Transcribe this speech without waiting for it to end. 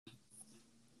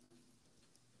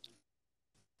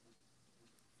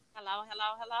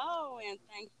Hello, and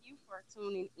thank you for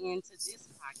tuning in to this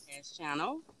podcast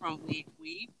channel from Wig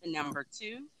Weave, the number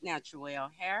two, Natural Well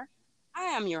Hair. I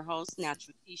am your host,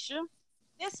 Natural Keisha.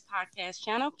 This podcast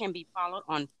channel can be followed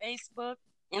on Facebook,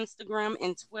 Instagram,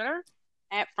 and Twitter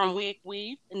at From Wig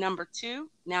Weave, the number two,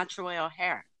 Natural Well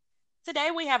Hair.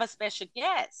 Today we have a special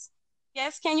guest.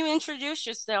 Guest, can you introduce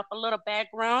yourself, a little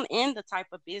background, and the type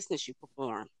of business you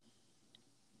perform?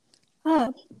 Hi,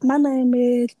 my name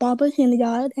is Barbara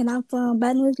Hilliard, and I'm from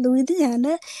Baton Rouge,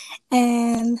 Louisiana.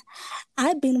 And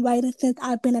I've been writing since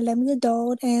I've been 11 years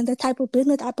old. And the type of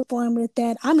business I perform is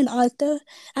that I'm an author.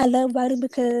 I love writing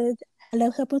because I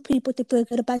love helping people to feel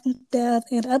good about themselves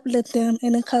and uplift them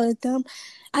and encourage them.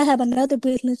 I have another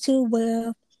business too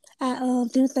where I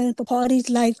do things for parties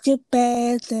like gift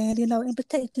bags and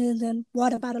invitations and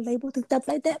water bottle labels and stuff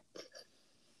like that.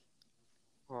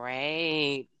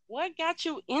 Great. What got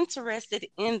you interested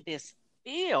in this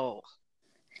field?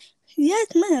 Yes,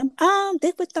 ma'am.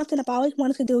 This was something I've always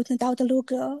wanted to do since I was a little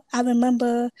girl. I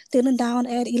remember sitting down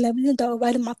at 11 years old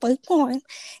writing my first poem,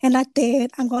 and I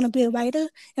said, I'm going to be a writer.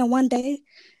 And one day,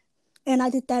 and I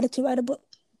decided to write a book.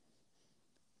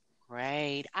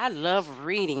 Great. I love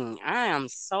reading. I am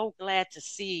so glad to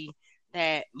see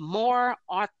that more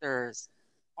authors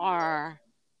are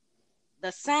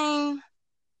the same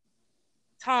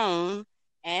tone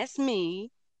as me,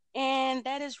 and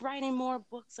that is writing more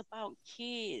books about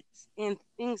kids and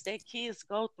things that kids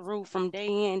go through from day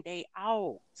in, day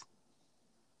out.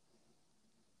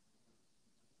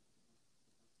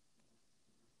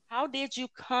 How did you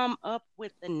come up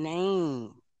with the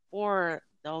name for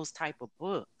those type of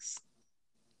books?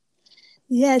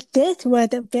 Yes, this was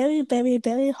a very, very,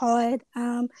 very hard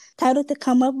title to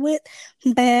come up with,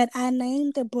 but I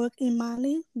named the book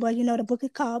Imani. But the book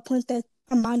is called Princess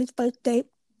Imani's First Date.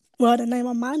 Well, the name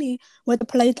Imani was the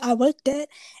place I worked at,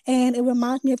 and it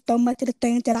reminds me of so much of the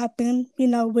things that I've been,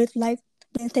 with like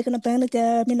being taken advantage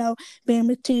of, being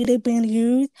mistreated, being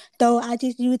used. So I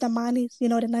just used Imani,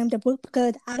 to name the book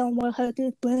because I don't want her to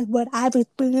experience what I've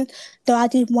experienced. So I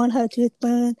just want her to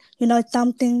experience,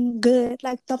 something good,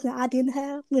 like something I didn't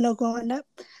have, growing up.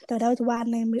 So that was why I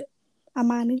named it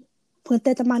Imani,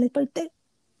 Princess Imani's birthday.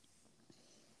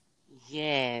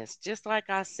 Yes, just like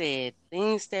I said,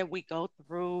 things that we go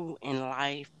through in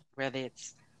life, whether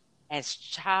it's as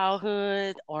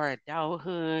childhood or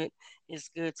adulthood, it's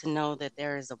good to know that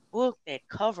there is a book that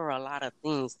cover a lot of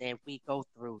things that we go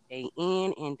through day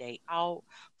in and day out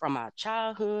from our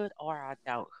childhood or our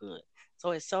adulthood.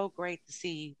 So it's so great to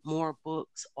see more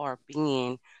books are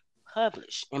being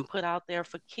published and put out there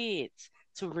for kids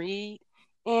to read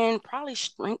and probably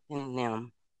strengthen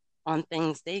them on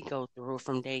things they go through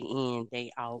from day in,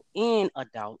 day out, and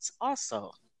adults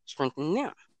also strengthen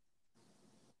them.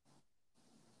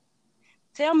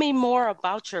 Tell me more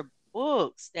about your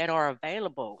books that are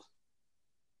available.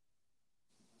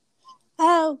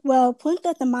 Well,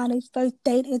 Princess Amani's First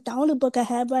Date is the only book I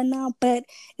have right now, but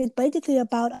it's basically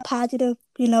about a positive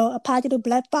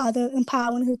black father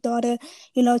empowering his daughter,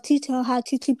 teaching her how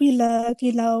to be loved,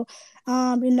 the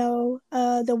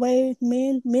way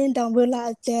men don't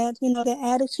realize that, their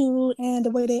attitude and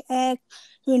the way they act,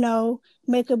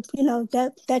 make a,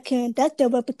 that's their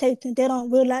reputation. They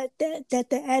don't realize that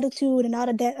their attitude and all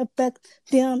of that affects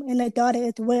them and their daughter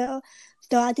as well.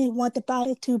 So I just want the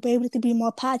father to be able to be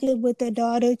more positive with their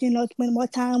daughters, spend more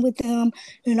time with them,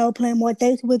 plan more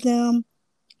dates with them.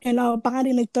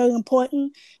 Bonding is very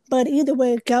important. But either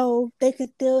way it goes, they can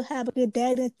still have a good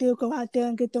daddy and still go out there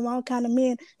and get the wrong kind of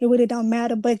men. It really don't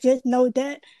matter. But just know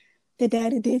that the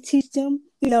daddy did teach them,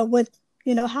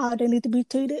 how they need to be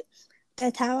treated.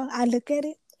 That's how I look at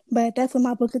it. But that's what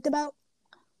my book is about.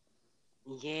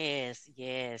 Yes,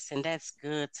 yes. And that's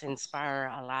good to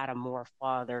inspire a lot of more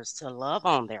fathers to love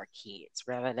on their kids,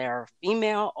 whether they're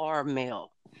female or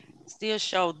male. Still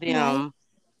show Right. them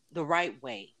the right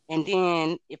way. And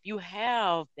then if you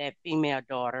have that female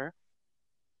daughter,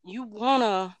 you want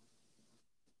to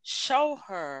show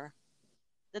her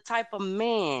the type of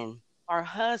man or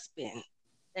husband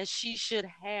that she should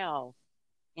have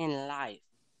in life.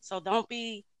 So don't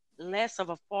be less of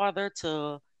a father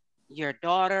to your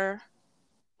daughter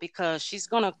because she's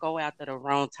going to go after the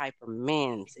wrong type of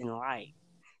men in life.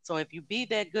 So if you be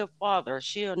that good father,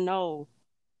 she'll know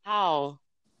how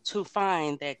to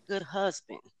find that good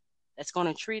husband that's going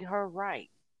to treat her right.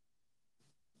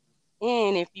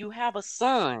 And if you have a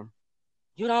son,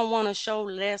 you don't want to show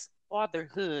less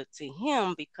fatherhood to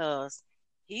him because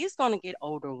he's going to get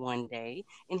older one day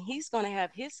and he's going to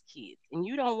have his kids. And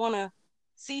you don't want to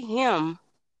see him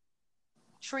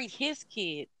treat his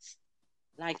kids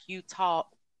like you taught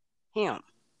him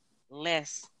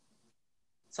less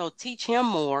So teach him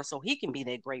more so he can be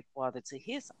that great father to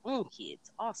his own kids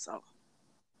also.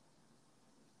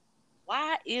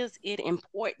 Why is it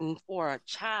important for a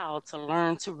child to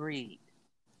learn to read?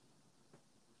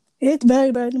 It's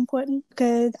very, very important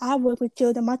because I work with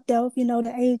children myself,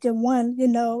 the age of one,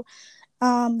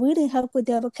 reading help with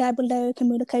their vocabulary,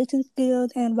 communication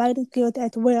skills, and writing skills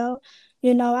as well.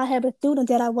 I have a student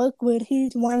that I work with.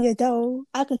 He's 1 year old.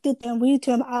 I can sit there and read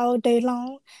to him all day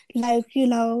long. Like,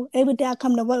 every day I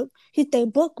come to work, he say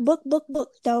book, book, book,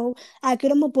 book. So I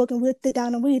get him a book and we'll sit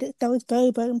down and read it. So it's very,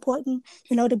 very important,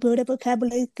 to build up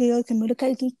vocabulary skills,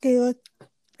 communication skills.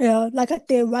 Yeah, like I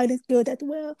said, writing skills as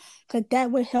well, because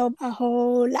that will help a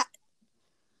whole lot.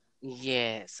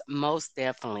 Yes, most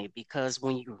definitely. Because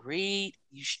when you read,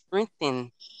 you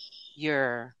strengthen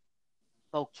your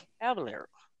vocabulary.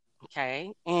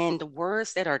 Okay. And the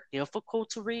words that are difficult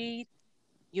to read,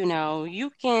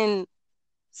 you can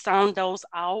sound those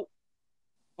out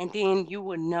and then you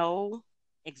will know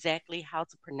exactly how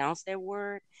to pronounce that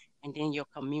word. And then your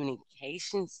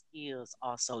communication skills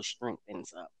also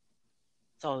strengthens up.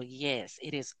 So, yes,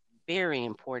 it is very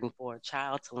important for a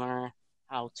child to learn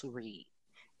how to read,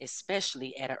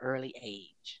 especially at an early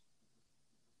age.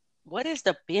 What is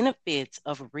the benefits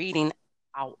of reading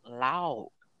out loud?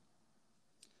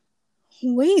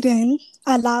 Reading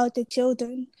allows the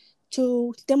children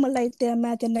to stimulate their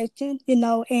imagination,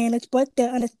 and express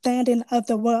their understanding of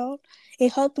the world.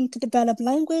 It helps them to develop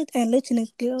language and listening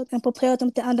skills and prepare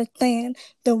them to understand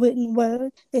the written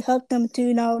word. It helps them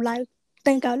to, like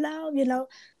think out loud, you know.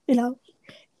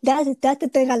 That's the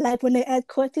thing I like when they ask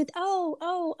questions.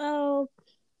 How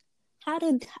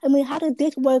did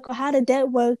this work or how did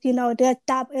that work? They'll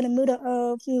stop in the middle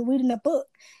of reading a book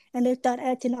and they start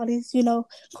asking all these,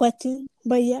 questions.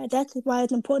 But yeah, that's why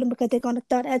it's important because they're gonna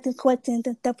start asking questions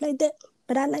and stuff like that.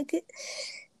 But I like it.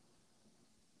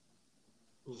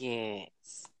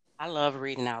 Yes, I love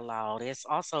reading out loud. It's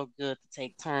also good to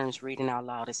take turns reading out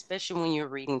loud, especially when you're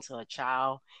reading to a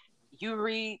child. You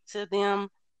read to them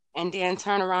and then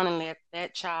turn around and let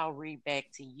that child read back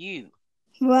to you.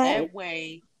 Right. That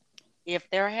way, if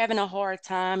they're having a hard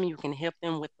time, you can help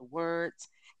them with the words.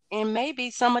 And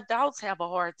maybe some adults have a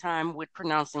hard time with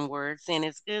pronouncing words, and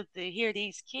it's good to hear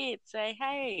these kids say,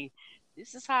 hey,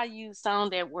 this is how you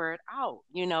sound that word out.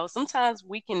 Sometimes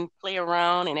we can play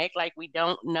around and act like we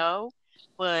don't know,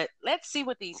 but let's see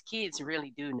what these kids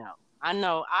really do know. I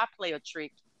know I play a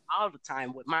trick all the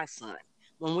time with my son.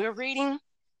 When we're reading,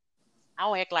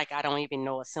 I'll act like I don't even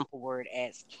know a simple word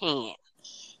as can,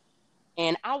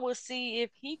 and I will see if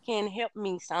he can help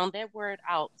me sound that word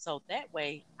out so that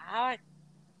way I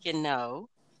can know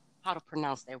how to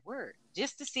pronounce that word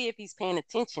just to see if he's paying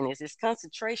attention. Is his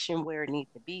concentration where it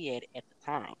needs to be at the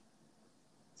time?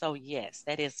 So, yes,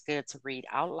 that is good to read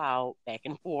out loud back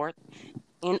and forth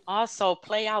and also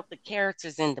play out the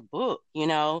characters in the book.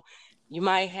 You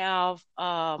might have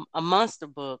a monster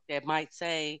book that might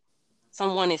say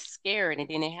someone is scared and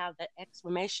then they have the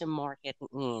exclamation mark at the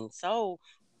end. So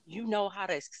you know how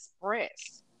to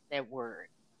express that word.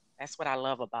 That's what I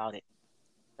love about it,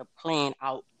 the playing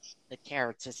out the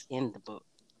characters in the book.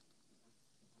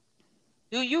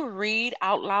 Do you read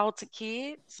out loud to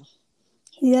kids?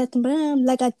 Yes, ma'am.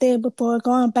 Like I said before,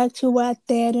 going back to what I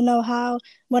said, how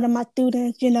one of my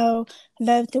students,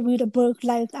 loves to read a book.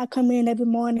 Like I come in every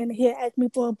morning and he'll ask me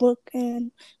for a book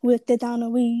and we'll sit down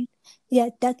and read. Yeah,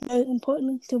 that's very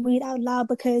important to read out loud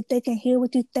because they can hear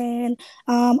what you're saying,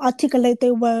 articulate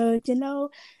their words.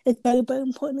 It's very, very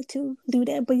important to do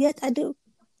that. But yes, I do.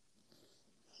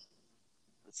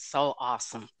 So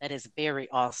awesome. That is very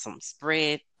awesome.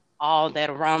 Spread all that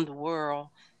around the world.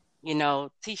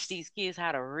 Teach these kids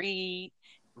how to read,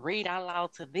 read out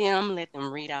loud to them, let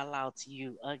them read out loud to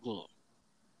you again.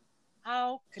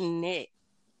 How connect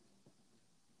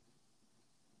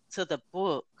to the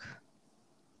book,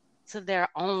 to their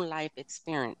own life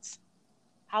experience?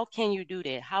 How can you do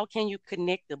that? How can you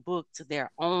connect the book to their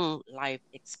own life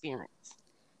experience?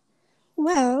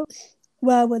 Well,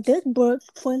 well, with this book,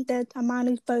 when that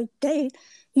Amani's first date,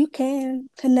 you can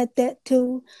connect that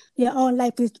to your own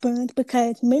life experience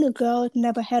because many girls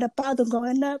never had a father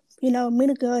growing up.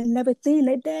 Many girls never seen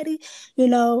their daddy. You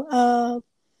know, uh,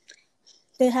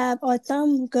 they have, or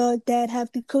some girls that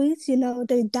have decreased,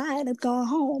 they died and gone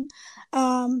home.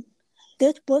 Um,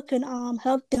 this book can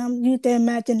help them use their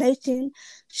imagination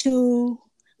to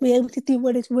be able to see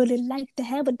what it's really like to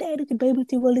have a daddy, to be able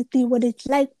to really see what it's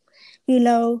like, you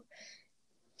know,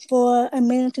 for a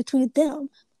man to treat them.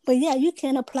 But yeah, you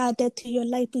can apply that to your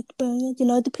life experience,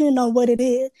 depending on what it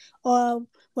is or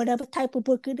whatever type of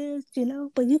book it is,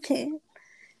 but you can.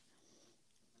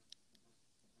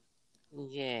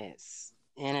 Yes.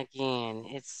 And again,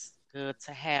 it's good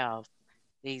to have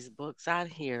these books out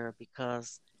here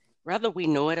because whether we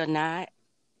know it or not,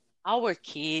 our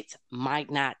kids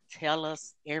might not tell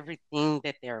us everything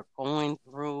that they're going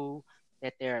through,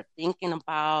 that they're thinking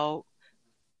about,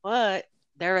 but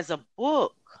there is a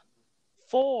book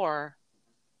for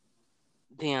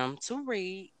them to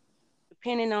read,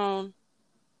 depending on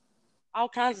all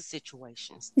kinds of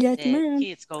situations Yes, that ma'am.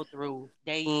 kids go through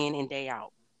day in and day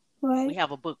out. We Right.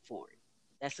 have a book for it.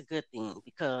 That's a good thing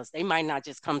because they might not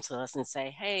just come to us and say,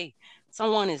 hey,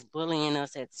 someone is bullying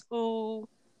us at school,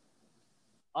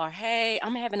 or hey,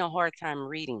 I'm having a hard time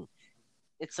reading.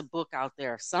 It's a book out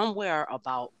there somewhere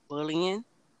about bullying,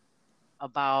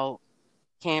 about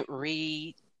can't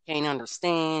read, can't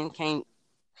understand, can't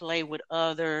play with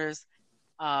others,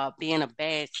 being a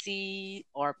bad seed,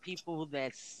 or people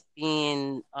that's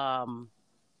being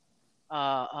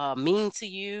mean to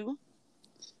you,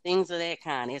 things of that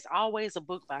kind. It's always a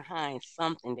book behind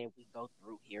something that we go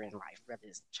through here in life, whether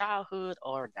it's childhood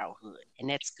or adulthood. And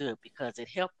that's good because it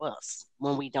helps us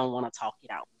when we don't want to talk it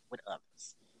out with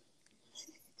others.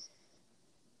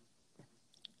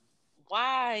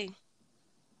 Why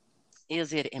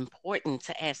is it important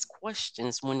to ask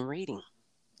questions when reading?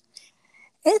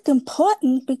 It's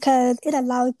important because it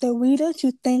allows the reader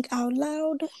to think out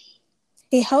loud.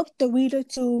 It helps the reader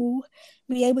to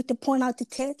be able to point out the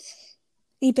text,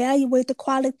 evaluate the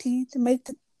quality to make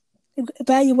the,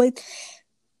 evaluate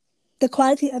the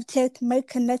quality of text, make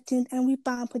connections, and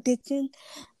refine predictions.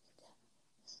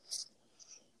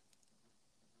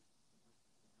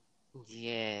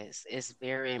 Yes, it's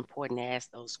very important to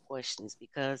ask those questions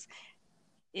because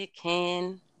it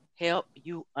can help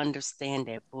you understand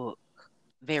that book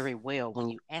very well when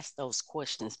you ask those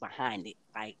questions behind it.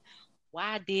 Like,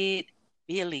 why did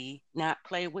Billy not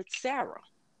play with Sarah?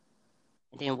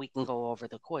 And then we can go over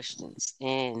the questions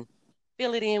and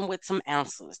fill it in with some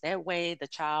answers. That way the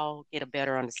child get a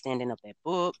better understanding of that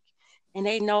book and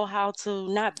they know how to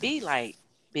not be like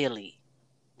Billy.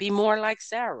 Be more like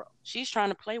Sarah. She's trying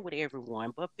to play with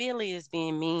everyone, but Billy is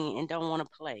being mean and don't want to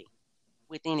play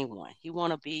with anyone. He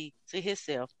want to be to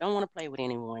himself, don't want to play with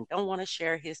anyone, don't want to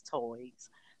share his toys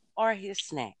or his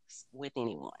snacks with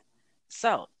anyone.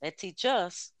 So that teach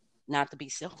us not to be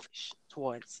selfish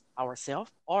towards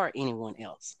ourselves or anyone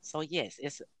else. So yes,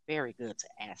 it's very good to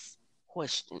ask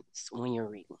questions when you're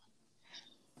reading.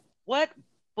 What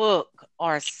book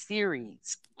or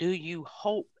series do you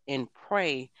hope and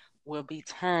pray will be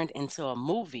turned into a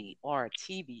movie or a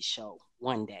TV show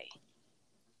one day?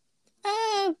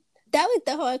 Uh, that was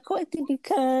the hard question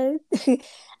because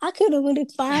I couldn't really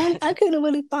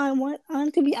find one.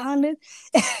 To be honest,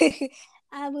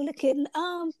 I really couldn't.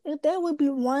 If there would be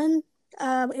one,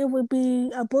 it would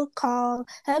be a book called.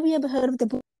 Have you ever heard of the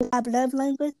book Five Love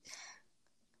Language?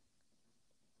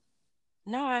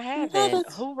 No, I You haven't. haven't.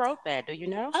 Who wrote that? Do you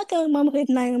know? I can't remember his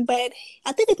name, but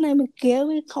I think his name is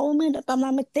Gary Coleman. If I'm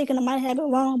not mistaken, I might have it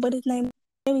wrong, but his name is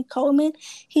Gary Coleman.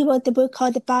 He wrote the book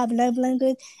called The Five Love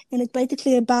Language, and it's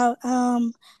basically about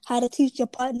how to teach your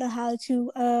partner how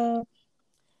to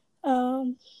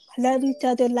um love each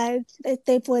other. Like let's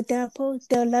say, for example,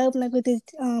 their love language is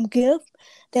gift.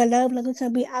 Their love language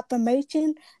can be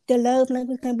affirmation. Their love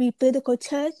language can be physical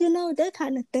touch. You know, that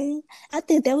kind of thing. I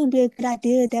think that would be a good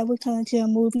idea that would turn into a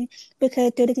movie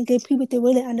because then it can get people to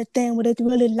really understand what it's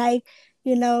really like.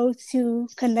 You know, to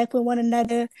connect with one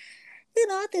another. You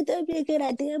know, I think that would be a good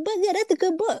idea. But yeah, that's a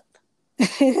good book.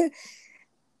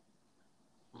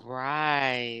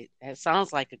 Right. That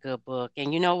sounds like a good book.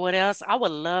 And you know what else? I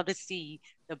would love to see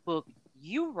the book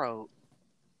you wrote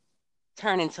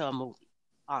turn into a movie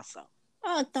also.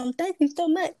 Awesome. Thank you so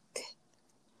much.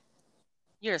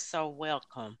 You're so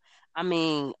welcome. I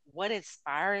mean, what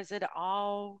inspires it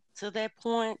all to that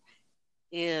point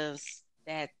is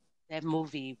that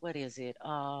movie. What is it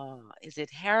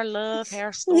Hair Love,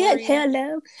 Hair Yes, Story?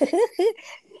 hello.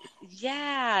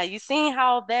 Yeah, you seen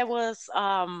how that was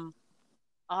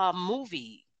a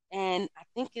movie, and I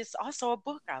think it's also a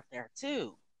book out there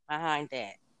too behind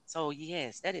that. So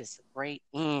yes, that is great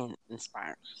and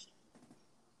inspiring.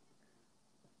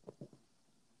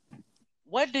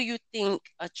 What do you think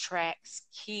attracts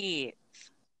kids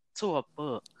to a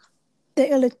book? The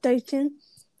illustration.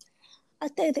 I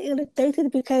say the illustration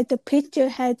because the picture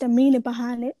has the meaning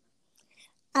behind it.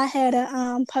 I had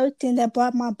a person that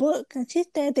bought my book, and she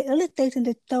said the illustration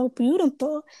is so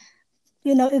beautiful.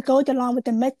 You know, it goes along with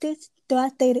the message. So I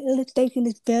say the illustration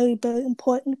is very, very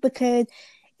important because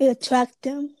it attracts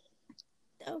them.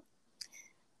 So,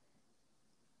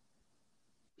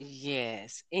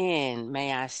 Yes, and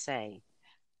may I say,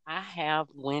 I have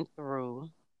went through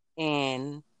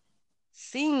and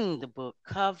seen the book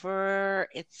cover.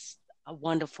 It's a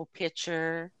wonderful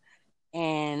picture,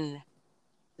 and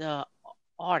the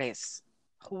artists,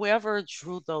 whoever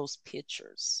drew those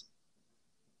pictures,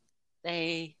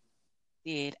 they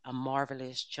did a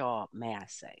marvelous job, may I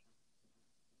say.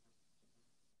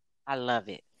 I love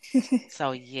it.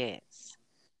 So, yes,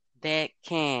 that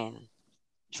can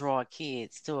draw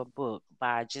kids to a book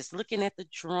by just looking at the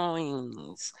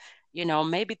drawings,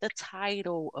 maybe the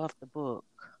title of the book.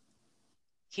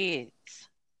 Kids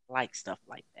like stuff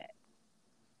like that.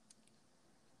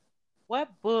 What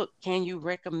book can you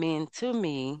recommend to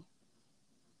me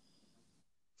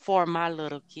for my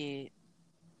little kid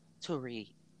to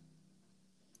read?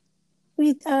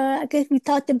 I guess we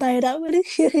talked about it already.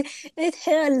 It's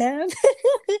Her Love.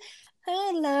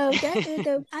 Her Love. That is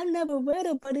the I never read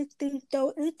it, but it's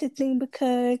so interesting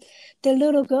because the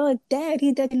little girl's dad,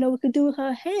 he doesn't know what to do with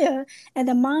her hair, and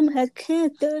the mom has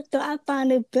cancer. So I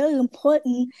find it very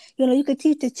important. You can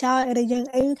teach the child at a young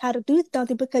age how to do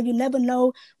something because you never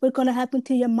know what's gonna happen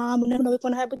to your mom. You never know what's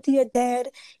gonna happen to your dad.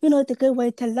 It's a good way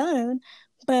to learn.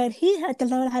 But he had to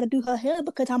learn how to do her hair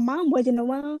because her mom wasn't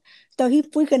around. So he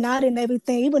freaking out and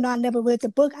everything. Even though I never read the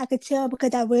book, I could tell because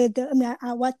I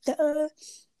watched the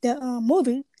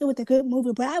movie. It was a good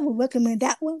movie, but I would recommend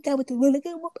that one. That was a really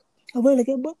good book. A really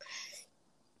good book.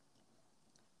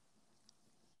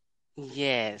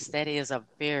 Yes, that is a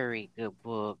very good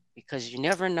book because you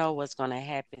never know what's going to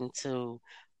happen to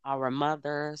our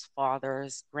mothers,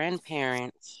 fathers,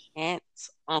 grandparents, aunts,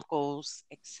 uncles,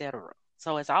 etc.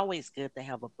 So it's always good to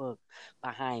have a book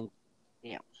behind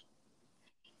them.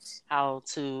 How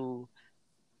to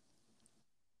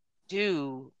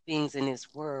do things in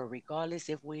this world, regardless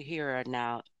if we're here or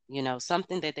not,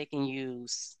 something that they can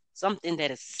use, something that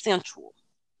is central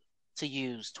to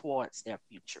use towards their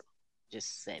future.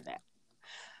 Just say that.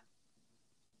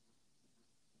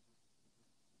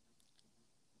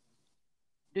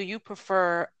 Do you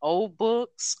prefer old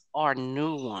books or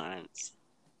new ones?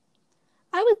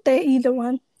 I would say either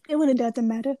one. It really doesn't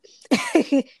matter.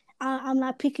 I'm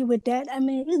not picky with that. I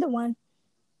mean, either one.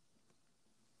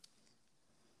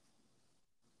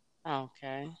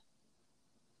 Okay.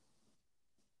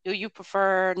 Do you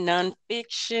prefer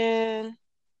nonfiction,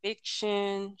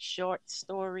 fiction, short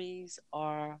stories,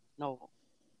 or novel?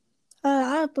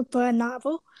 I prefer a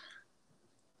novel.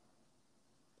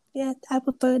 Yes, I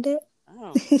prefer that.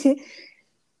 Oh.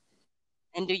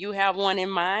 And do you have one in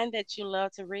mind that you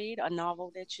love to read, a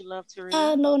novel that you love to read?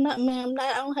 No, not ma'am.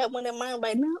 I don't have one in mind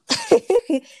right now.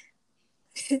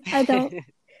 I don't.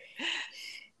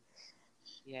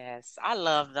 Yes, I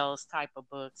love those type of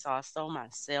books also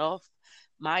myself.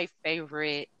 My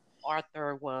favorite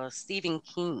author was Stephen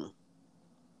King.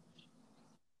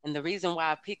 And the reason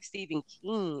why I picked Stephen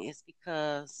King is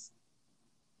because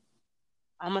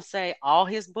I'm going to say all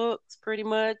his books pretty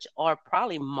much, or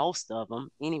probably most of them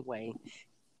anyway.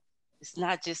 It's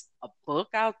not just a book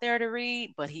out there to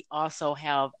read, but he also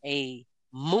have a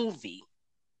movie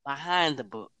behind the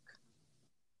book.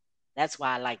 That's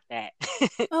why I like that.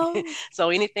 Oh,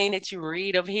 So anything that you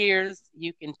read of his,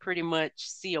 you can pretty much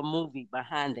see a movie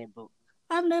behind that book.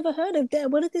 I've never heard of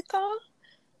that. What is it called?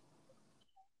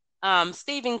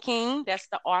 Stephen King, that's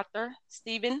the author,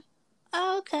 Stephen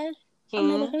Oh, okay. I've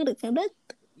never King. heard of him. What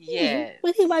he Yes.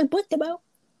 write books about?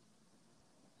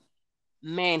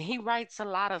 Man, he writes a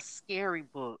lot of scary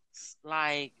books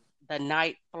like The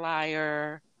Night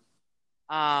Flyer.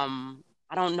 I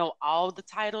don't know all the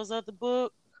titles of the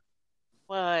book,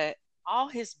 but all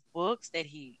his books that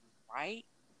he write,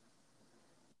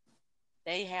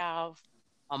 they have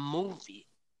a movie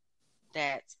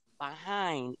that's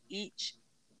behind each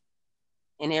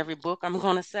and every book I'm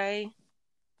gonna say.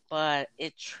 But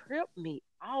it tripped me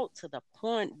out to the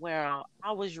point where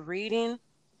I was reading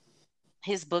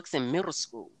his books in middle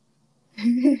school.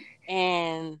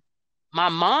 And my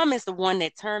mom is the one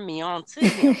that turned me on to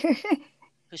him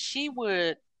because she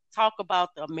would talk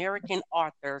about the American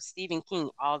author Stephen King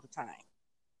all the time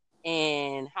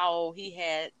and how he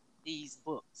had these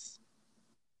books.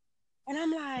 And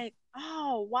I'm like,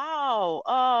 oh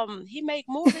wow, he make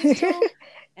movies too.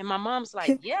 And my mom's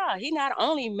like, yeah, he not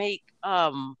only make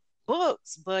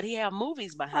books, but he have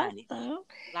movies behind it. Awesome.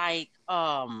 Like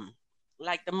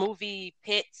like the movie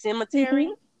Pet Mm-hmm. Cemetery.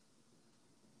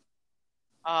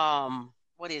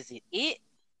 What is it?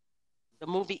 The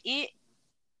movie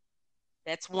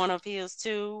that's one of his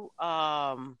too.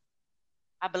 I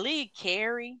believe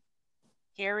Carrie.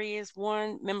 Carrie is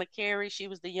one. Remember Carrie? She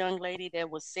was the young lady that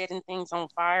was setting things on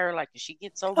fire. Like if she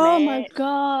gets so Oh my mad,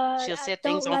 God, she'll I set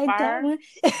things don't on like that fire. one.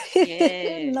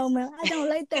 Yes. No, man, I don't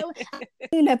like that one. I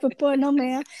seen that before. No,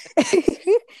 man.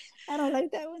 I don't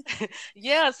like that one.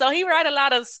 Yeah, so he write a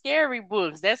lot of scary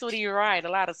books. That's what he write, a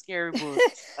lot of scary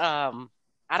books.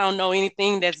 I don't know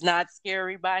anything that's not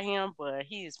scary by him, but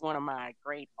he is one of my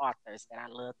great authors that I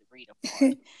love to read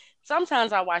apart.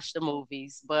 Sometimes I watch the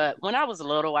movies, but when I was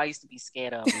little, I used to be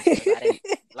scared of them because I didn't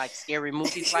like scary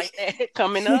movies like that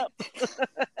coming up.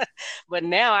 But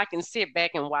now I can sit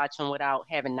back and watch them without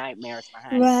having nightmares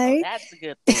behind it. So Right. that's a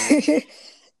good thing.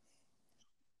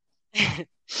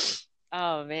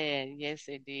 Oh man, yes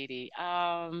indeedy.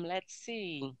 Let's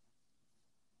see.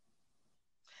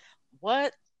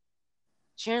 What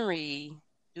genre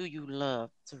do you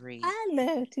love to read? I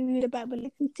love to read about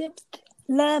relationships.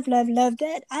 Love, love, love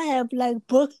that. I have like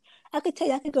books. I could tell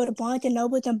you, I could go to Barnes and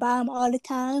Nobles and buy them all the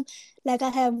time. Like I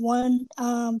have one,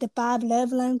 the five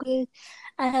love language.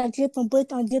 I have different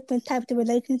books on different types of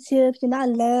relationships, and I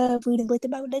love reading books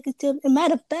about relationships. As a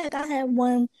matter of fact, I have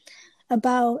one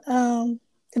about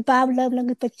the five love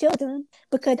language for children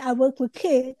because I work with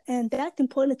kids, and that's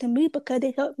important to me because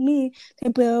it helped me to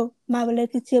build my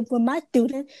relationship with my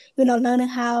students. Learning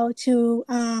how to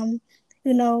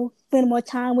spend more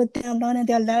time with them, learning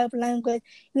their love language.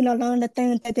 Learning the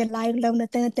things that they like, learning the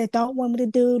things they don't want me to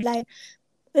do. Like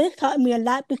it taught me a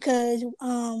lot because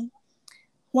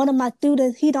one of my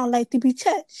students, he don't like to be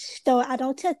touched, so I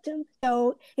don't touch him.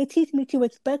 So it teaches me to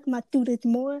respect my students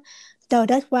more. So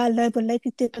that's why I love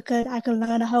relationships because I can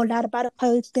learn a whole lot about a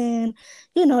person.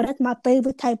 That's my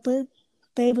favorite type of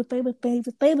favorite thing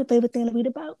to read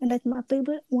about, and that's my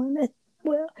favorite one as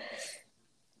well.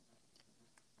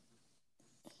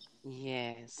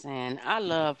 Yes, and I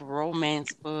love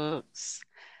romance books,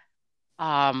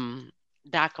 um,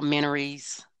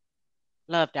 documentaries.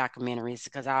 Love documentaries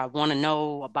because I want to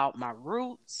know about my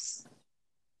roots.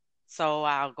 So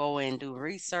I'll go and do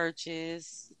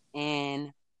researches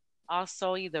and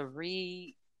also either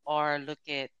read or look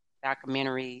at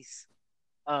documentaries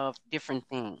of different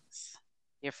things,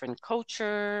 different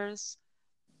cultures,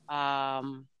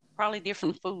 um, probably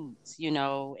different foods,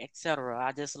 etc.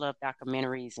 I just love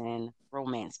documentaries and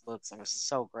romance books are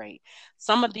so great.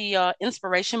 Some of the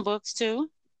inspiration books too,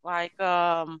 like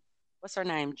what's her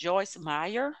name, Joyce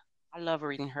Meyer. I love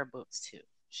reading her books too.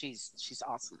 She's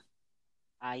awesome.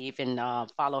 I even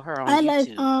follow her on I like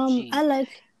YouTube. I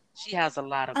like She has a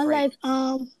lot of I great. like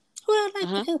who I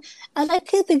Mhm. like I like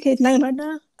can't think his name right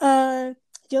now.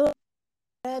 Joe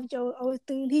love Joel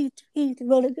Osteen. He's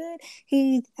really good.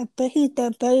 He's a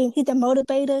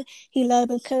motivator. He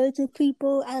loves encouraging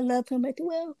people. I love him as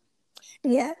well.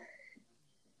 Yeah.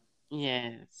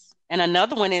 Yes. And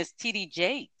another one is TD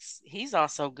Jakes. He's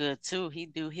also good too. He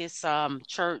do his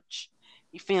church.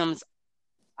 He films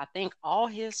I think all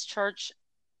his church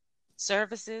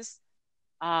services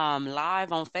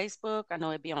live on Facebook. I know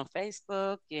it'd be on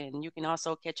Facebook and you can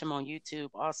also catch him on YouTube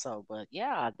also. But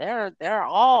yeah, they're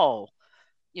all,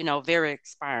 very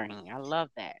inspiring. I love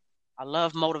that. I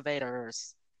love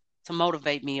motivators to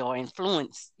motivate me or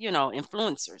influence,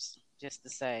 influencers, just to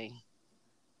say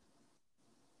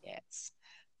yes.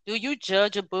 Do you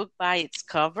judge a book by its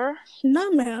cover?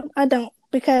 No, ma'am, I don't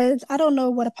because I don't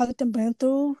know what a person been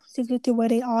through to get to where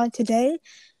they are today.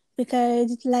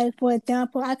 Because, like for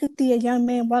example, I could see a young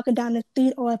man walking down the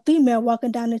street or a female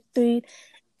walking down the street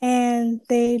and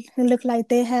they look like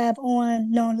they have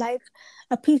on, like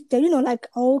a piece that, like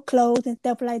old clothes and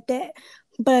stuff like that.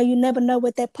 But you never know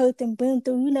what that person been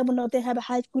through. You never know if they have a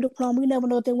high school diploma. You never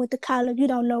know if they went to college. You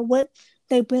don't know what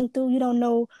they've been through. You don't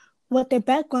know what their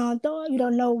background are. You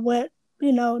don't know what,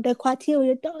 their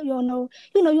criteria are. You don't know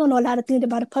a lot of things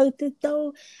about a person.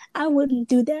 So I wouldn't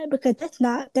do that because that's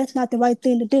not the right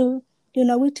thing to do.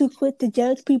 We too quick to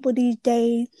judge people these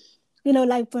days.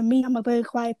 Like for me, I'm a very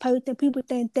quiet person. People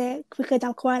think that because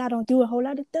I'm quiet, I don't do a whole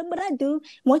lot of stuff, but I do.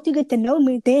 Once you get to know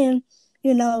me, then,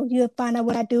 you'll find out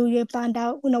what I do. You'll find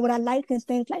out, what I like and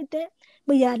things like that.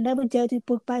 But yeah, I never judge a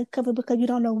book by its cover because you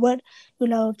don't know what,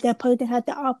 that person has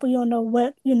to offer. You don't know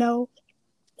what,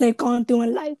 they're going through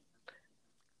in life.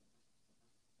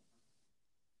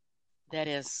 That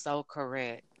is so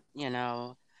correct. You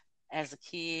know, as a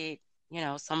kid,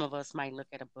 some of us might look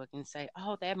at a book and say,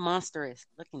 "Oh, that monster is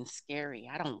looking scary.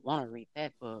 I don't want to read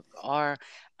that book." Or,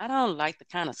 "I don't like the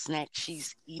kind of snack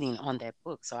she's eating on that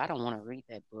book, so I don't want to read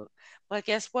that book." But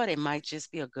guess what? It might just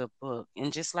be a good book.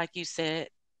 And just like you said,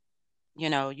 you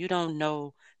don't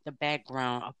know the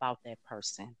background about that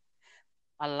person.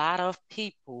 A lot of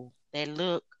people, they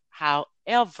look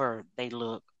however they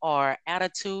look, or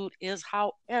attitude is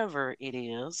however it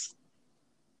is,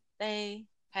 they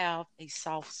have a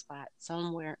soft spot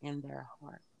somewhere in their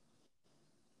heart.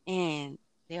 And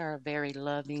they are very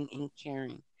loving and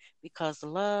caring because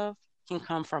love can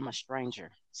come from a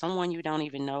stranger, someone you don't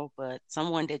even know, but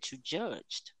someone that you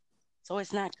judged. So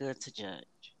it's not good to judge.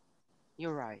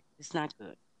 You're right. It's not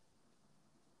good.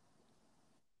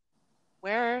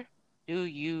 Where do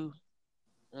you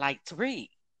like to read?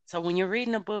 So when you're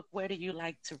reading a book, where do you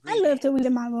like to I read love at? to read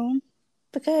in my room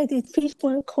because it's peaceful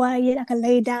and quiet. I can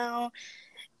lay down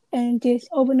and just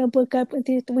open the book up and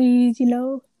just read, you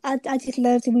know. I just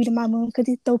love to read in my room because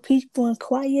it's so peaceful and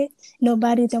quiet.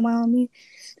 Nobody's around me.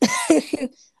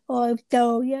 Or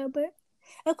so, yeah, but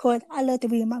of course, I love to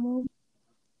read in my room.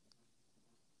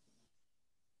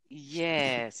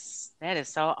 Yes, that is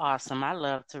so awesome. I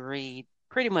love to read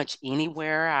pretty much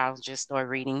anywhere. I'll just start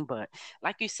reading. But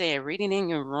like you said, reading in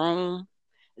your room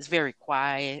is very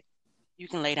quiet. You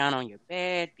can lay down on your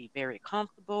bed, be very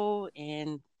comfortable,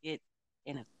 and get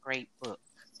in a great book.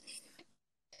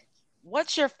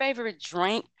 What's your favorite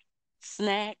drink,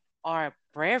 snack, or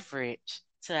beverage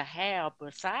to have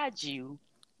beside you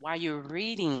while you're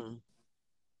reading,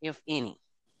 if any?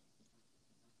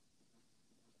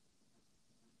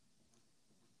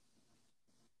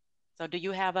 So, do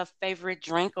you have a favorite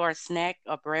drink or snack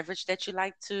or beverage that you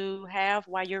like to have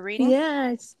while you're reading?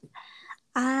 Yes,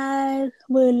 I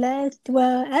would like,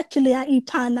 well, actually, I eat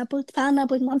pineapple.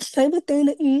 Pineapple is my favorite thing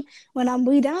to eat when I'm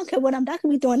reading. I don't care what I can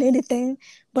be doing anything,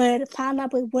 but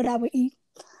pineapple is what I would eat.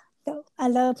 So I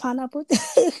love pineapple.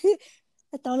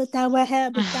 That's the only thing I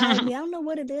have beside me. I don't know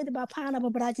what it is about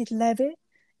pineapple, but I just love it.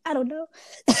 I don't know.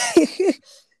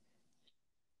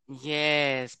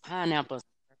 Yes, pineapples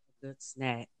are a good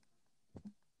snack.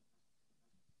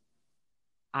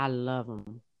 I love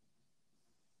them.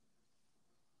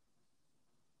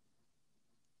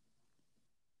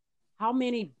 How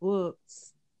many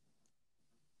books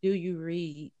do you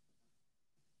read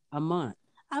a month?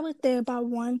 I would say about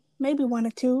one, maybe one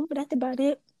or two, but that's about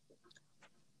it.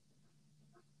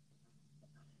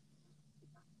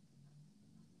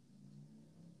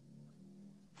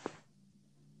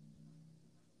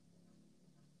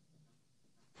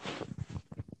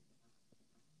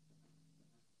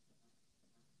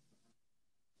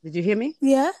 Did you hear me?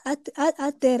 Yeah, I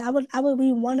said I would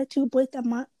read one or two books a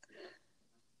month.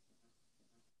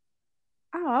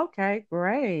 Oh, okay,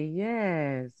 great.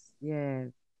 Yes, yes.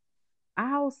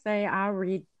 I'll say I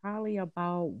read probably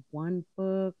about one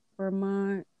book per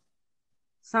month.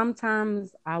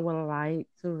 Sometimes I would like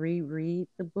to reread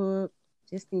the book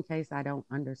just in case I don't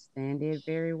understand it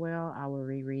very well. I will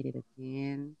reread it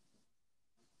again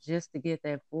just to get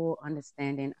that full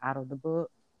understanding out of the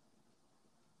book.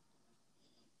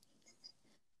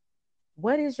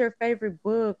 What is your favorite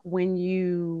book when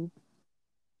you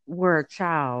were a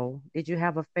child? Did you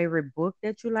have a favorite book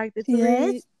that you liked to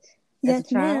read Yes, as a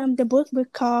yes, child? ma'am. The book was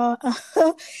called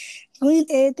Green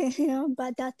Egg and Ham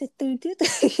by Dr.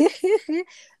 Seuss.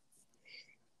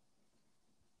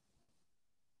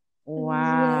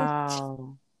 Yes.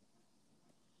 Wow.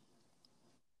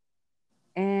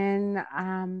 And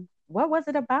what was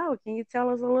it about? Can you tell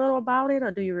us a little about it,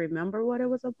 or do you remember what it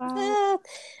was about? Uh,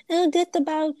 just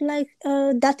about like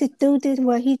Dr. Seuss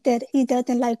where he said he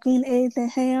doesn't like green eggs and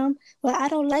ham. Well, I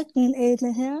don't like green eggs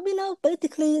and ham. You know,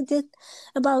 basically it's just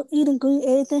about eating green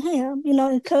eggs and ham. You know,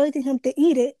 encouraging him to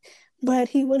eat it, but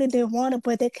he really didn't want it.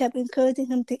 But they kept encouraging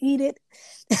him to eat it.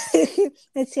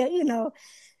 And so, you know,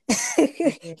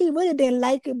 Yeah. he really didn't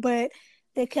like it, but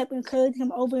they kept encouraging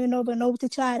him over and over and over to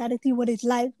try it out to see what it's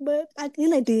like. But I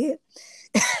think they did.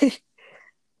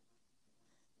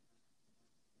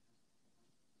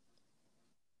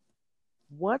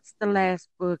 What's the last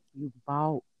book you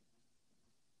bought?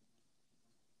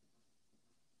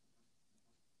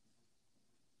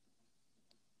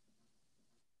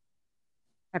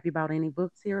 Have you bought any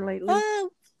books here lately? Uh,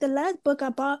 the last book I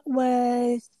bought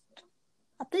was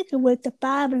I think it was the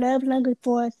five love language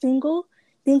for single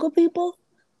people.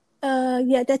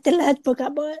 Yeah, that's the last book I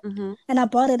bought, Mm-hmm. and I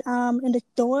bought it in the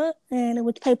store, and it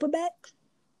was paperback.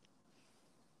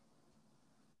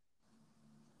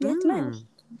 Yes, ma'am. Mm.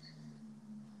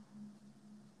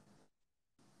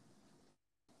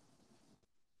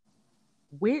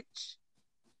 Which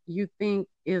you think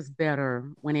is better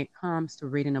when it comes to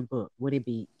reading a book? Would it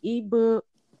be ebook,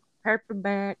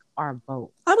 paperback, or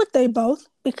both? I would say both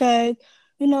because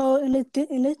you know in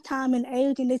this time and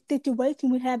age in this situation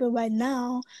we have it right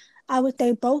now, I would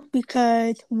say both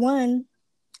because one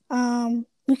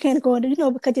we can't go, you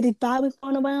know, because of this virus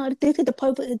going around. This is the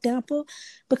perfect example.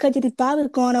 Because of this virus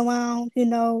going around, you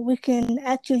know, we can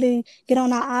actually get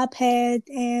on our iPad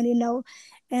and, you know,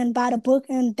 and buy the book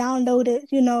and download it,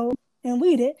 you know, and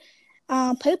read it.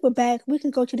 Paperback, we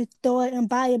can go to the store and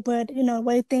buy it, but, you know, the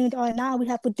way things are now, we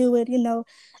have to do it, you know,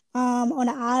 on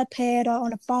an iPad or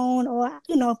on a phone or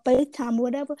FaceTime or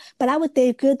whatever. But I would say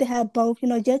it's good to have both,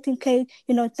 just in case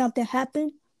something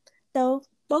happens. So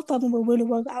both of them will really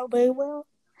work out very well.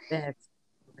 That's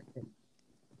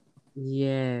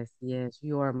yes, yes,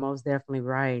 you are most definitely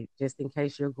right. Just in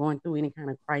case you're going through any kind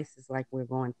of crisis like we're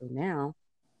going through now,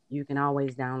 you can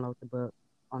always download the book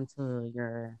onto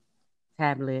your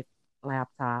tablet,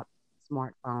 laptop,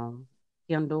 smartphone,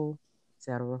 Kindle,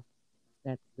 etc.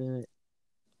 That's good.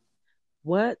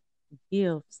 What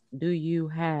gifts do you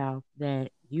have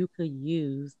that you could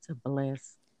use to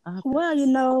bless Well, others?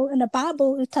 in the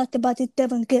Bible, it talked about these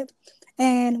different gifts,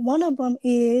 and one of them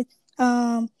is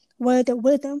word of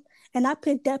wisdom. And I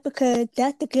picked that because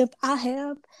that's the gift I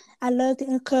have. I love to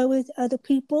encourage other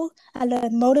people. I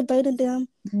love motivating them.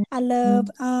 I love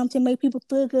to make people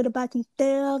feel good about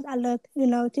themselves. I love,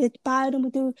 to inspire them to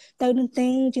do certain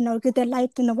things, get their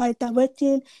life in the right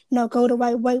direction, go the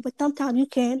right way. But sometimes you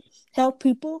can't help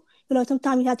people.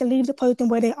 Sometimes you have to leave the person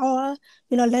where they are,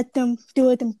 let them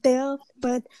do it themselves.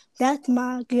 But that's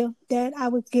my gift that I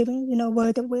was given,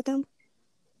 word of wisdom.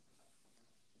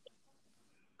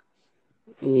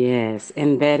 Yes,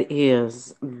 and that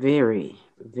is very,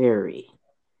 very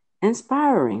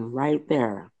inspiring right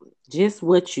there. Just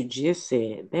what you just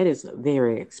said, that is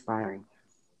very inspiring.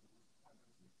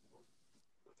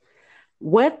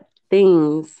 What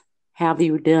things have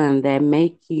you done that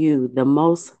make you the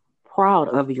most proud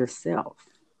of yourself?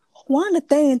 One of the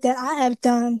things that I have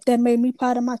done that made me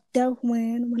proud of myself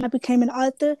when I became an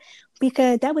author,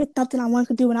 because that was something I wanted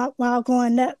to do when I was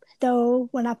growing up. So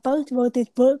when I first wrote this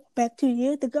book back 2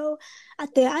 years ago, I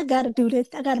said I gotta do this.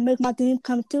 I gotta make my dream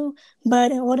come true.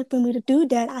 But in order for me to do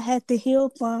that, I had to heal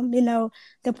from the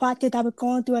process I was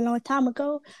going through a long time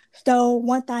ago. So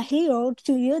once I healed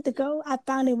 2 years ago, I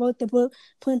finally wrote the book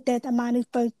Princess Amani's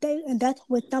Birthday, and that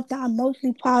was something I'm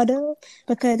mostly proud of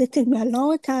because it took me a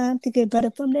long time to get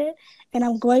better from that. And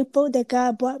I'm grateful that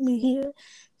God brought me here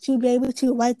to be able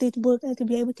to write this book and to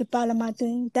be able to follow my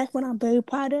dreams. That's what I'm very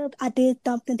proud of. I did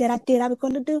something that I said I was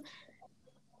going to do.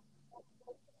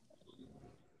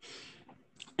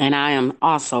 And I am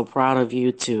also proud of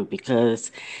you too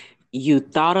because you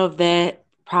thought of that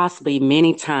possibly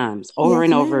many times over Yes,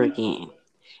 and over ma'am. again.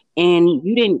 And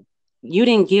you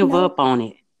didn't give No, up on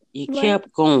it. You right.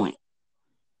 kept going.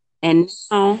 And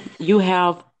now you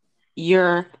have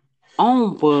your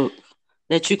own book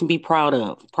that you can be proud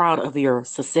of your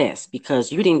success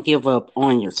because you didn't give up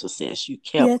on your success. You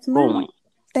kept Yes, ma'am. going.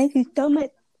 Thank you so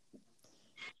much.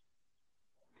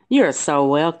 You're so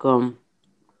welcome.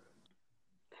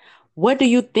 What do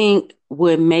you think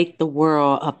would make the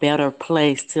world a better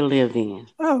place to live in?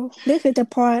 Oh, this is the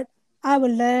part I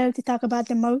would love to talk about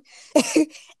the most.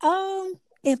 um,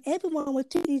 if everyone would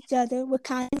treat each other with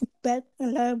kindness, respect,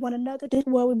 and love one another, this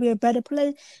world would be a better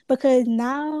place. Because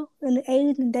now, in the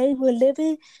age and days we're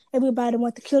living, everybody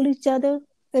wants to kill each other.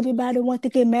 Everybody wants to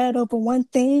get mad over one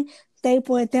thing. Say,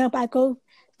 for example,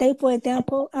 say, for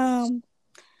example,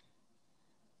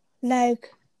 like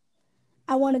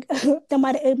I want to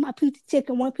somebody ate my piece of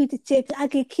chicken, one piece of chicken. I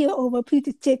get killed over a piece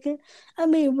of chicken. I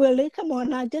mean, really, come on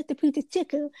now, just a piece of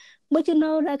chicken. But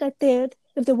like I said,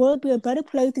 if the world be a better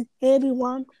place, if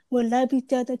everyone will love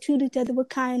each other, treat each other with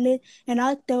kindness, and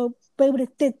also be able to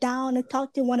sit down and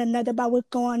talk to one another about what's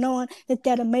going on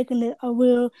instead of making it a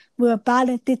real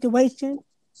violent situation.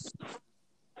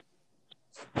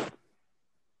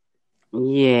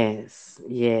 Yes,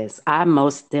 yes. I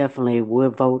most definitely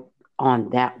would vote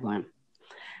on that one.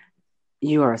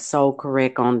 You are so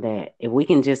correct on that. If we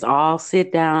can just all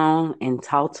sit down and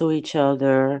talk to each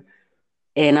other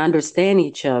and understand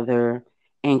each other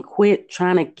and quit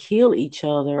trying to kill each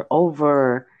other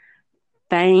over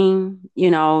fame.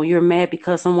 You're mad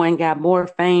because someone got more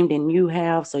fame than you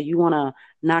have, so you want to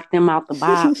knock them out the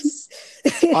box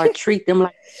or treat them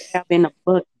like they have in the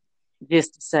book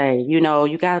just to say,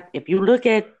 if you look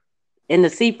at in the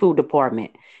seafood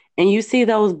department and you see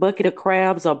those bucket of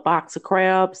crabs or box of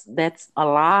crabs that's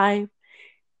alive,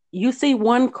 you see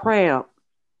one crab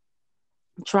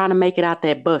trying to make it out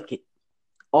that bucket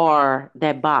or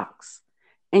that box.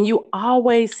 And you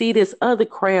always see this other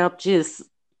crab just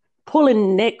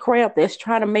pulling that crab that's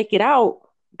trying to make it out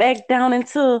back down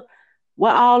into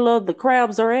where all of the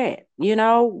crabs are at.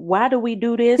 Why do we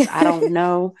do this? I don't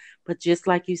know. But just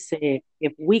like you said,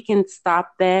 if we can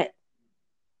stop that,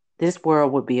 this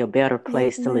world would be a better Yes,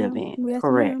 place to live ma'am. in. Yes,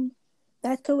 Correct. ma'am.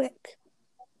 That's correct.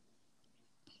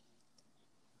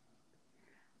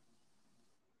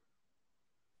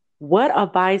 What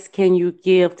advice can you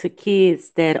give to kids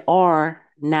that are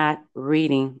not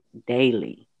reading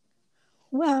daily?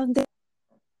 Well,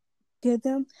 give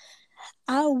them.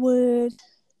 I would.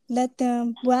 let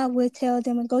them, well, I would tell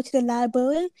them and go to the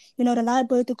library. The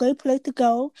library is a great place to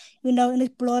go, and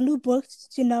explore new books,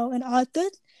 and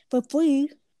authors for free.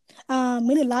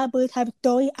 Many libraries have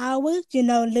story hours,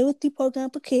 literacy program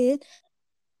for kids.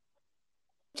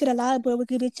 Going to the library will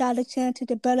give your child a chance to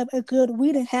develop a good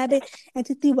reading habit and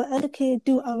to see what other kids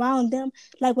do around them.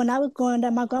 Like when I was growing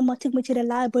up, my grandma took me to the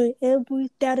library every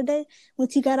Saturday. When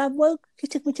she got off work, she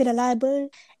took me to the library,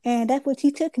 and that's where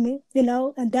she took me,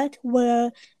 and that's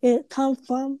where it comes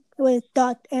from. Where it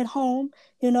starts at home.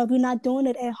 If you're not doing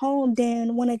it at home,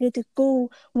 then when they get to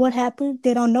school, what happens?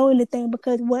 They don't know anything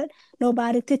because what?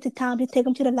 Nobody takes the time to take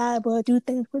them to the library, do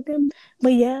things with them.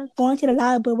 But yeah, going to the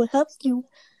library will help you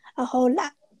a whole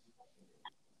lot.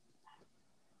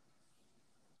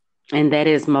 And that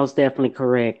is most definitely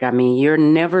correct. I mean, you're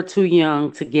never too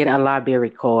young to get a library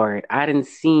card. I didn't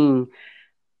seen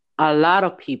a lot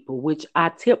of people, which I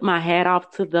tip my hat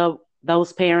off to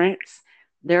those parents.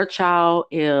 Their child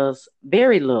is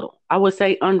very little. I would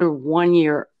say under 1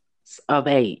 year of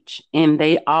age, and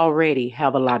they already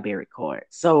have a library card.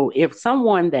 So if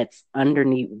someone that's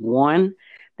underneath one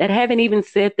that haven't even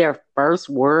said their first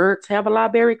words have a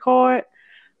library card,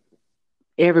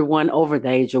 everyone over the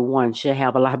age of one should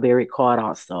have a library card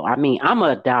also. I mean, I'm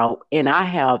an adult and I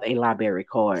have a library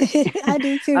card. I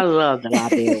do I too. love the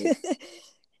library.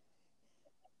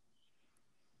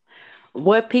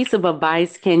 What piece of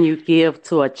advice can you give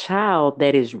to a child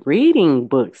that is reading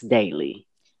books daily?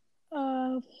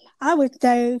 uh, I would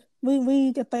say we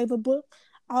read your favorite book.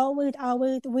 Always,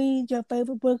 always read your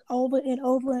favorite book over and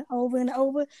over and over and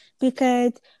over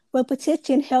because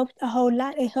repetition helps a whole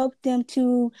lot. It helps them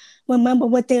to remember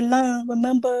what they learned,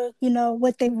 remember,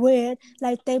 what they read.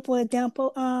 Like, say, for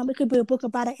example, it could be a book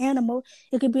about an animal.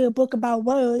 It could be a book about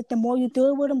words. The more you do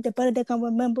it with them, the better they can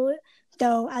remember it.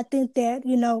 So I think that,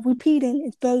 repeating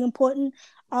is very important.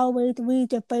 Always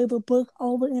read your favorite book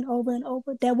over and over and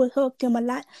over. That will help them a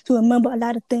lot to remember a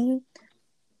lot of things.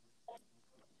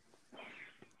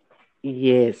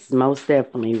 Yes, most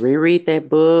definitely. Reread that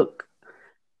book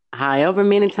however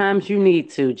many times you need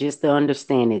to just to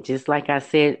understand it. Just like I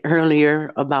said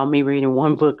earlier about me reading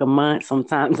one book a month,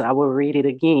 sometimes I will read it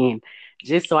again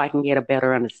just so I can get a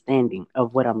better understanding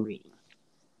of what I'm reading.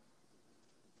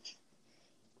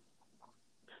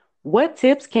 What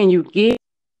tips can you give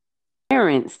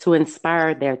parents to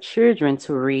inspire their children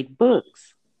to read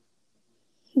books?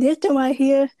 This one right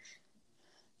here,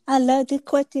 I love this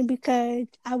question because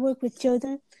I work with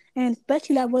children, and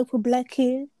especially I work with black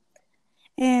kids.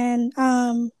 And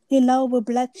with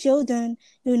black children,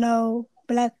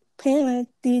 black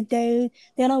parents these days,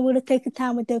 they don't really take the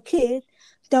time with their kids.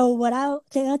 So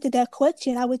to answer that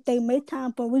question, I would say make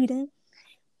time for reading.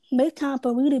 Make time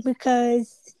for reading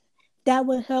because that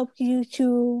will help you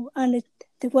to understand.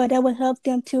 Well, that will help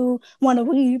them to want to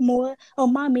read more. Oh,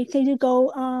 mommy, can you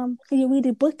read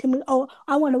a book to me? Oh,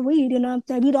 I want to read, what I'm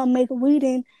saying? If you don't make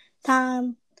reading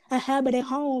time a habit at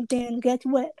home, then guess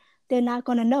what? They're not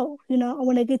going to know, and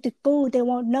when they get to school, they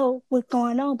won't know what's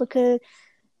going on because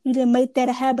you didn't make that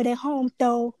a habit at home.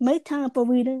 So make time for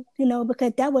reading,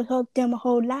 because that will help them a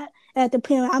whole lot. As a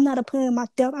parent, I'm not a parent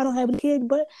myself. I don't have any kids,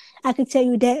 but I can tell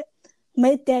you that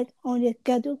make that on your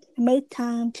schedule. Make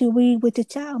time to read with the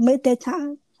child. Make that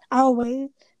time always.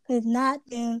 If not,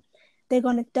 then they're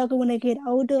gonna struggle when they get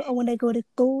older or when they go to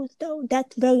school. So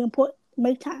that's very important.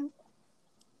 Make time.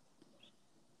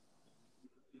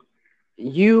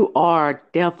 You are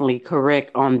definitely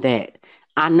correct on that.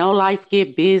 I know life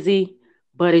get busy,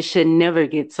 but it should never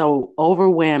get so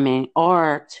overwhelming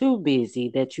or too busy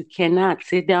that you cannot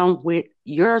sit down with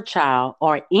your child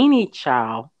or any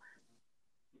child,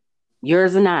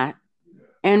 yours or not,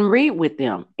 and read with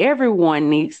them. Everyone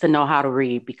needs to know how to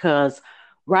read because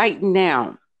right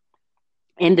now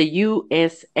in the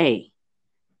USA,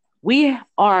 we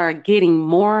are getting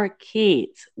more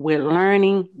kids with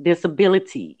learning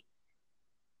disability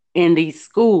in these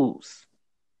schools.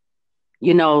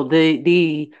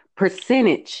 The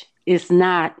percentage is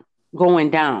not going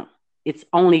down. It's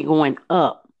only going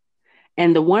up.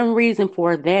 And the one reason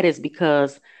for that is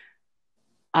because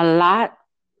a lot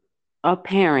of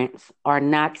parents are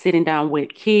not sitting down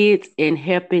with kids and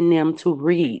helping them to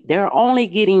read. They're only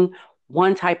getting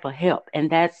one type of help, and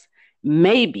that's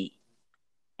maybe.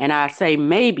 And I say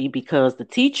maybe because the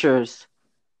teachers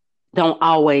don't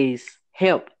always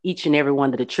help each and every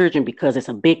one of the children because it's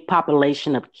a big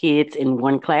population of kids in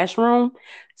one classroom.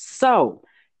 So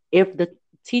if the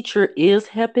teacher is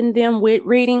helping them with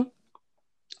reading,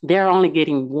 they're only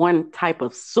getting one type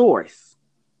of source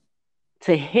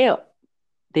to help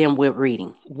them with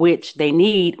reading, which they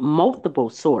need multiple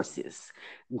sources.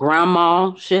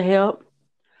 Grandma should help,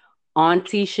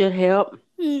 Auntie should help.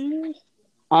 Mm,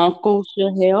 Uncle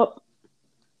should help.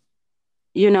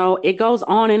 It goes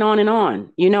on and on and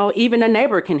on. Even a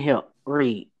neighbor can help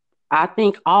read. I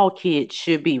think all kids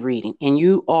should be reading, and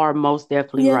you are most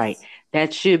definitely right. yes.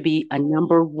 That should be a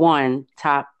number one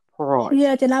top Yeah,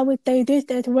 priority. then I would say this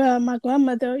as well. My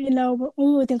grandmother, when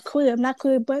we was in crib, not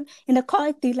crib, but in the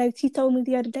car seat, like she told me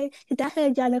the other day, she said, I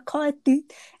had y'all in the car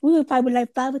seat. We were probably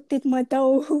like 5 or 6 months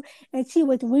old, and she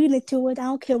was reading to us. I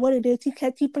don't care what it is.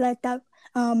 She put like that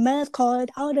math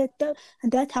card, all that stuff,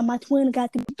 and that's how my twin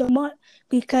got to be so much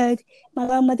because my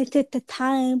grandmother took the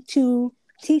time to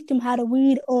teach them how to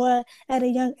read, or at a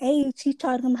young age, she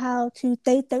taught them how to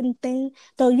say certain things.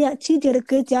 So yeah, she did a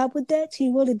good job with that. She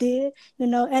really did.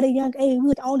 At a young age, we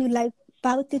was only like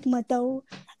 5 or 6 months old.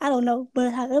 I don't know,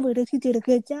 but however, she did a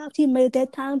good job. She made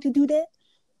that time to do that.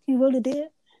 She really did.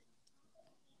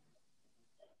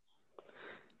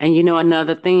 And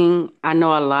another thing, I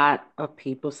know a lot of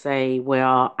people say,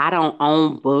 well, I don't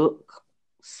own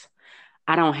books.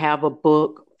 I don't have a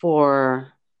book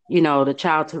for, the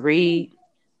child to read.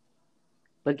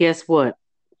 But guess what?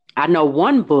 I know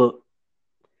one book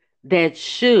that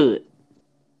should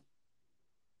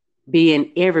be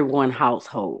in everyone's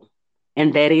household,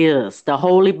 and that is the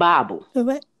Holy Bible.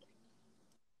 Correct?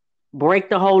 Break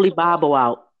the Holy Bible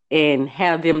out and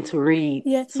have them to read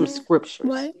Yes, some ma'am. scriptures.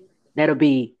 Right? That'll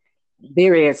be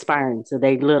very inspiring to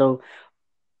their little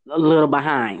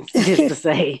behinds, just to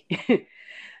say.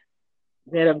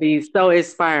 That'll be so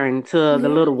inspiring to the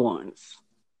Yeah. little ones.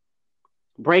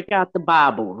 Break out the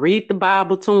Bible, read the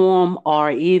Bible to them, or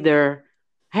either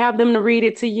have them to read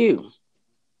it to you.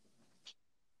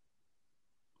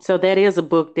 So that is a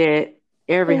book that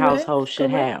every Correct. household should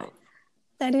Correct. have.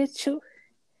 That is true.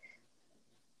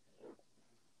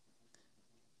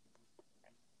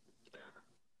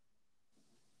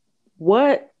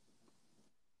 What,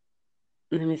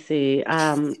 let me see,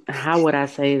 how would I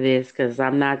say this? Because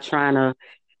I'm not trying to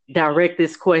direct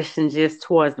this question just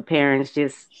towards the parents,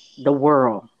 just the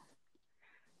world.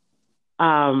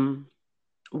 Um,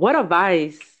 what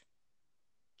advice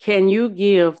can you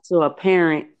give to a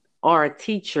parent or a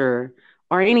teacher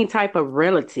or any type of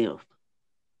relative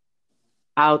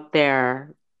out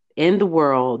there in the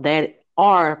world that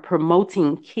are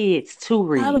promoting kids to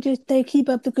I would read? just say keep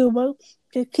up the good work.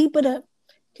 Just keep it up.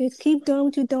 Just keep doing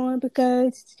what you're doing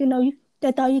because,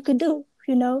 that's all you can do.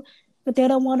 If they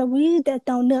don't want to read, that's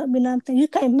on them. You know what I'm saying? You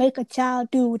can't make a child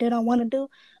do what they don't want to do.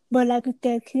 But like I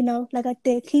said,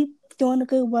 keep doing the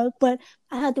good work. But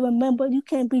I have to remember you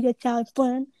can't be your child's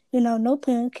friend. No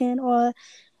parent can, or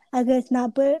I guess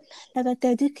not. But like I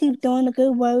said, just keep doing the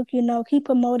good work. Keep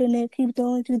promoting it. Keep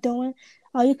doing what you're doing.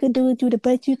 All you can do is do the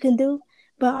best you can do.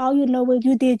 But all you know is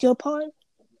you did your part.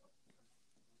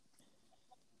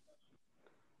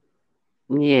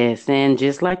 Yes, and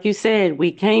just like you said,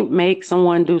 we can't make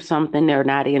someone do something they're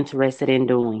not interested in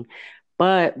doing.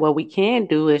 But what we can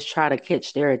do is try to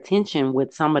catch their attention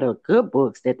with some of the good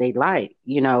books that they like.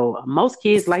 Most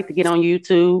kids like to get on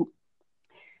YouTube,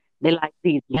 they like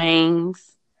these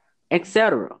games,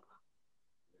 etc.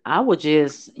 I would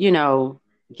just,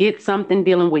 get something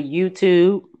dealing with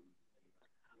YouTube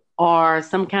or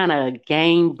some kind of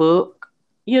game book,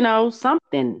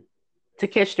 something to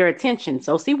catch their attention.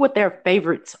 So see what their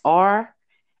favorites are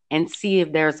and see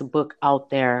if there's a book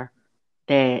out there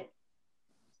that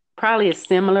probably is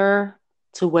similar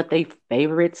to what their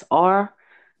favorites are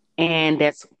and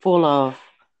that's full of,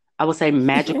 I would say,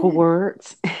 magical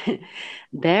words.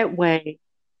 That way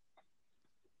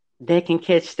they can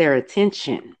catch their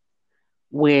attention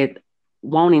with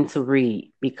wanting to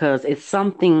read because it's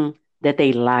something that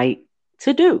they like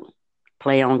to do.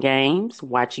 Play on games,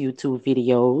 watch YouTube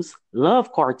videos,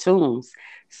 love cartoons.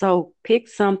 So pick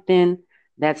something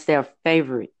that's their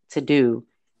favorite to do,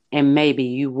 and maybe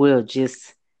you will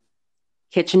just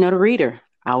catch another reader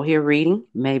out here reading,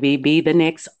 maybe be the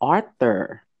next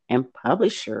author and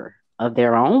publisher of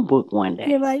their own book one You're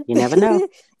day. right. You never know.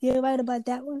 You're right about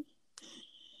that one.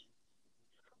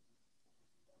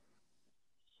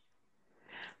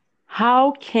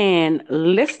 How can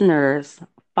listeners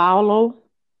follow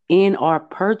in or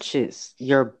purchase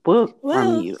your book from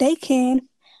Well, you? they can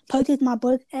purchase my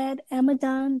book at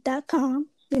Amazon.com,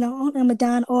 on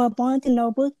Amazon or Barnes& and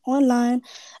Noble online.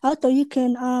 Also, you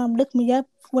can look me up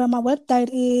where my website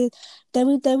is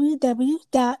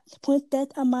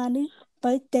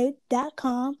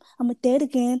www.princessamani'sbirthday.com. I'm going to say it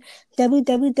again,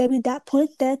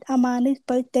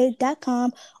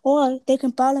 www.princessamani'sbirthday.com, or they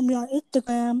can follow me on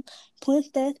Instagram,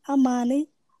 Princess Amani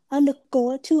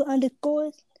underscore two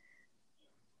underscores.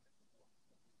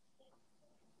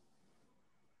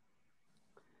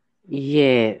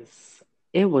 Yes.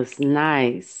 It was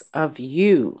nice of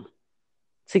you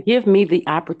to give me the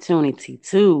opportunity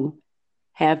to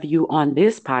have you on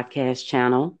this podcast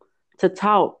channel to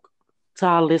talk to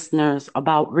our listeners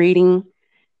about reading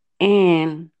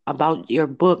and about your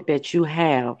book that you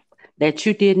have that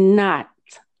you did not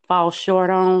fall short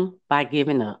on by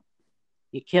giving up.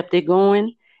 You kept it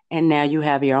going, and now you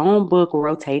have your own book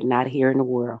rotating out here in the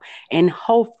world. And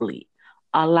hopefully,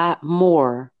 a lot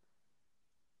more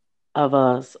of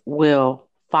us will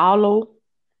follow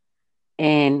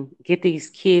and get these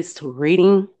kids to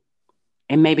reading.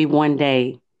 And maybe one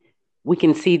day we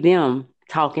can see them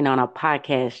talking on a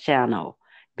podcast channel,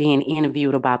 being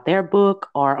interviewed about their book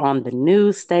or on the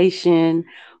news station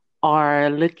or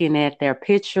looking at their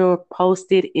picture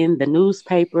posted in the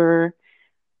newspaper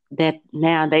that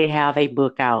now they have a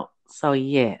book out. So,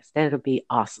 yes, that'll be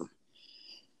awesome.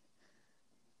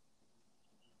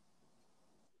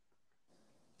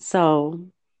 So,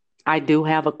 I do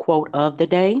have a quote of the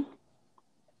day.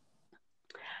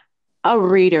 A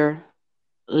reader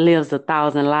lives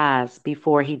 1,000 lives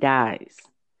before he dies.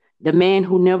 The man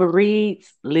who never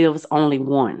reads lives only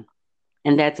one.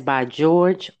 And that's by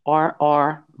George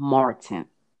R.R. Martin.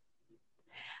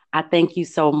 I thank you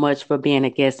so much for being a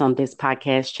guest on this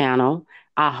podcast channel.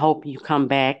 I hope you come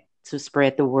back to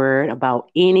spread the word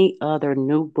about any other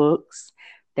new books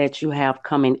that you have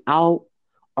coming out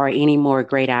or any more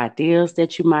great ideas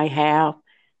that you might have.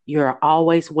 You're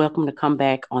always welcome to come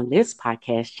back on this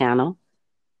podcast channel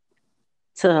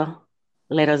to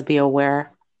let us be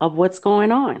aware of what's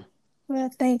going on. Well,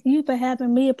 thank you for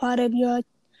having me a part of your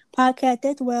podcast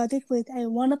as well. This was a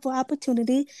wonderful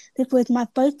opportunity. This was my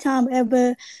first time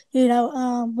ever,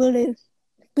 really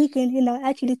speaking,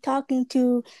 actually talking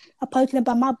to a person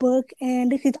about my book,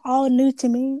 and this is all new to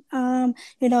me. Being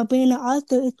an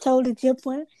author is totally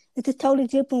different. It's a totally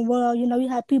different world. You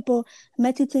have people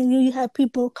messaging you, you have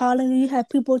people calling you, you have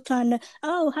people trying to,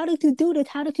 oh, how did you do this?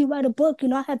 How did you write a book?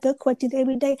 I have those questions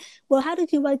every day. Well, how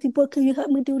did you write the book? Can you help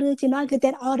me do this? I get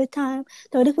that all the time.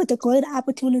 So this was a great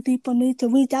opportunity for me to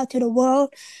reach out to the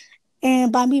world.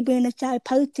 And by me being a shy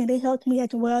person, it helped me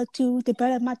as well to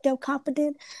develop my self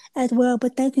confidence as well.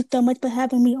 But thank you so much for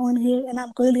having me on here, and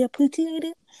I'm greatly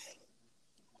appreciated.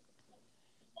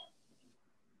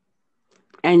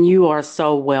 And you are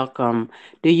so welcome.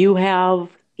 Do you have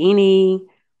anything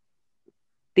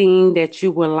that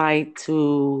you would like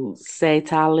to say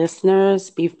to our listeners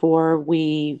before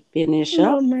we finish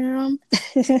No, up? ma'am.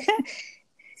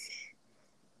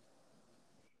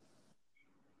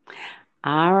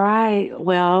 All right.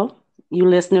 Well, you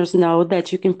listeners know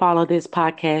that you can follow this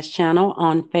podcast channel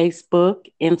on Facebook,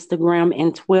 Instagram,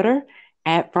 and Twitter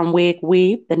at From Wig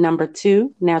Weave, the number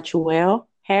 2, Natural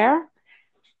Hair.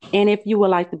 And if you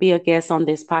would like to be a guest on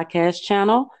this podcast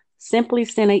channel, simply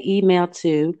send an email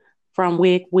to From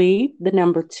Wig Weave, the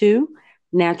number 2,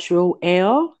 Natural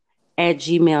L at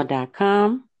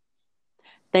gmail.com.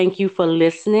 Thank you for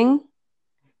listening.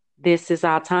 This is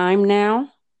our time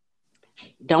now.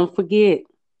 Don't forget,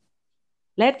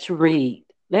 let's read.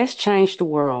 Let's change the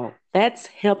world. Let's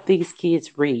help these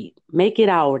kids read. Make it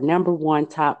our number 1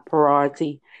 top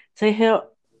priority to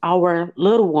help our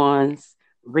little ones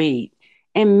read.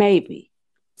 And maybe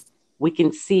we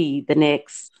can see the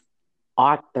next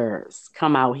authors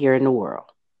come out here in the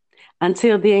world.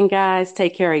 Until then, guys,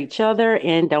 take care of each other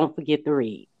and don't forget to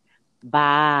read.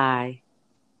 Bye.